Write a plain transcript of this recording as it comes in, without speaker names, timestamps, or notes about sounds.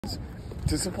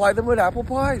to supply them with apple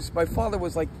pies. My father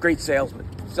was like a great salesman,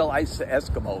 sell ice to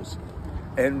Eskimos.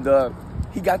 And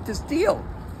he got this deal.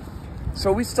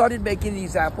 So we started making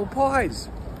these apple pies,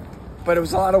 but it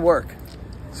was a lot of work.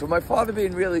 So my father,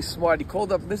 being really smart, he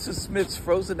called up Mrs. Smith's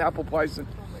frozen apple pies, and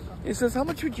he says, "How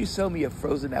much would you sell me a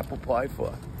frozen apple pie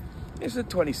for?" He said,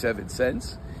 27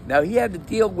 cents. Now he had to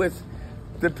deal with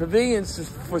the pavilions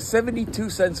for 72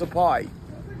 cents a pie.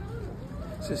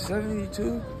 He says,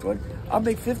 72, 20, I'll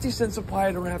make 50 cents a pie,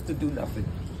 I don't have to do nothing.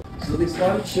 So they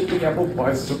started shipping apple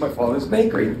pies to my father's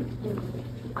bakery.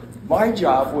 My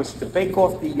job was to bake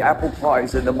off the apple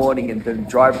pies in the morning and then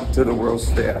drive them to the World's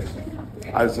Fair.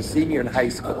 I was a senior in high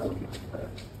school.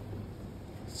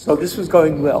 So this was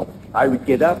going well. I would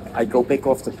get up, I'd go bake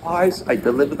off the pies, I'd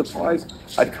deliver the pies,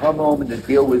 I'd come home, and the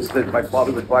deal was that my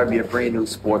father would buy me a brand new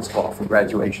sports car for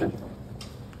graduation.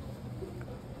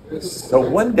 So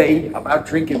one day, I'm out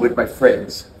drinking with my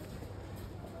friends.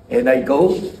 And I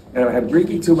go, and I'm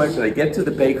drinking too much, and I get to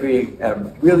the bakery, and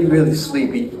I'm really, really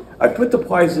sleepy. I put the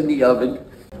pies in the oven.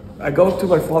 I go up to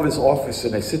my father's office,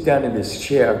 and I sit down in his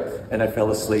chair, and I fell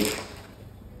asleep.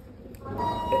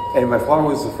 And my father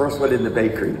was the first one in the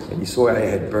bakery, and he saw I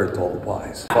had burnt all the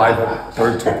pies. Five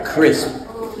burnt to a crisp,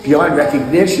 beyond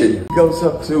recognition. He goes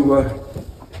up to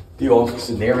the office,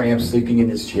 and there I am sleeping in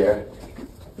his chair.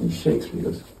 And he shakes me, he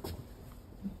goes,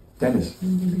 "Dennis."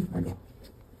 I go,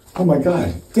 "Oh my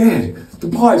God, Dad, the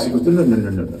pies." He goes,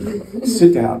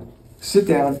 No. Sit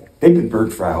down. They've been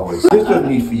burnt for hours. There's no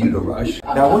need for you to rush.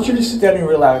 Now I want you to sit down and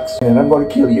relax, and I'm going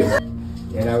to kill you.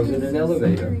 And I was in an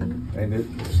elevator, and it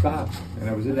stopped. And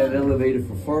I was in that elevator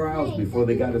for 4 hours before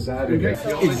they got us out of there.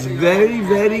 It's very,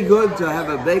 very good to have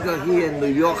a baker here in New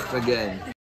York again.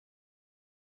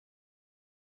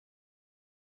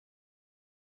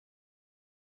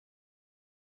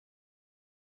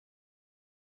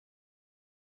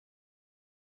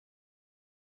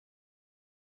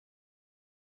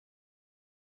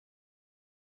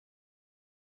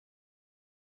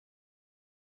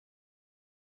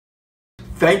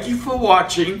 Thank you for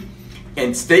watching,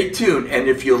 and stay tuned. And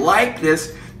if you like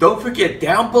this, don't forget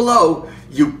down below,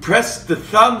 you press the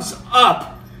thumbs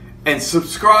up and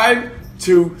subscribe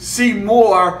to see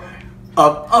more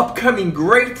of upcoming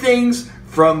great things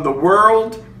from the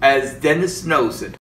world as Dennis knows it.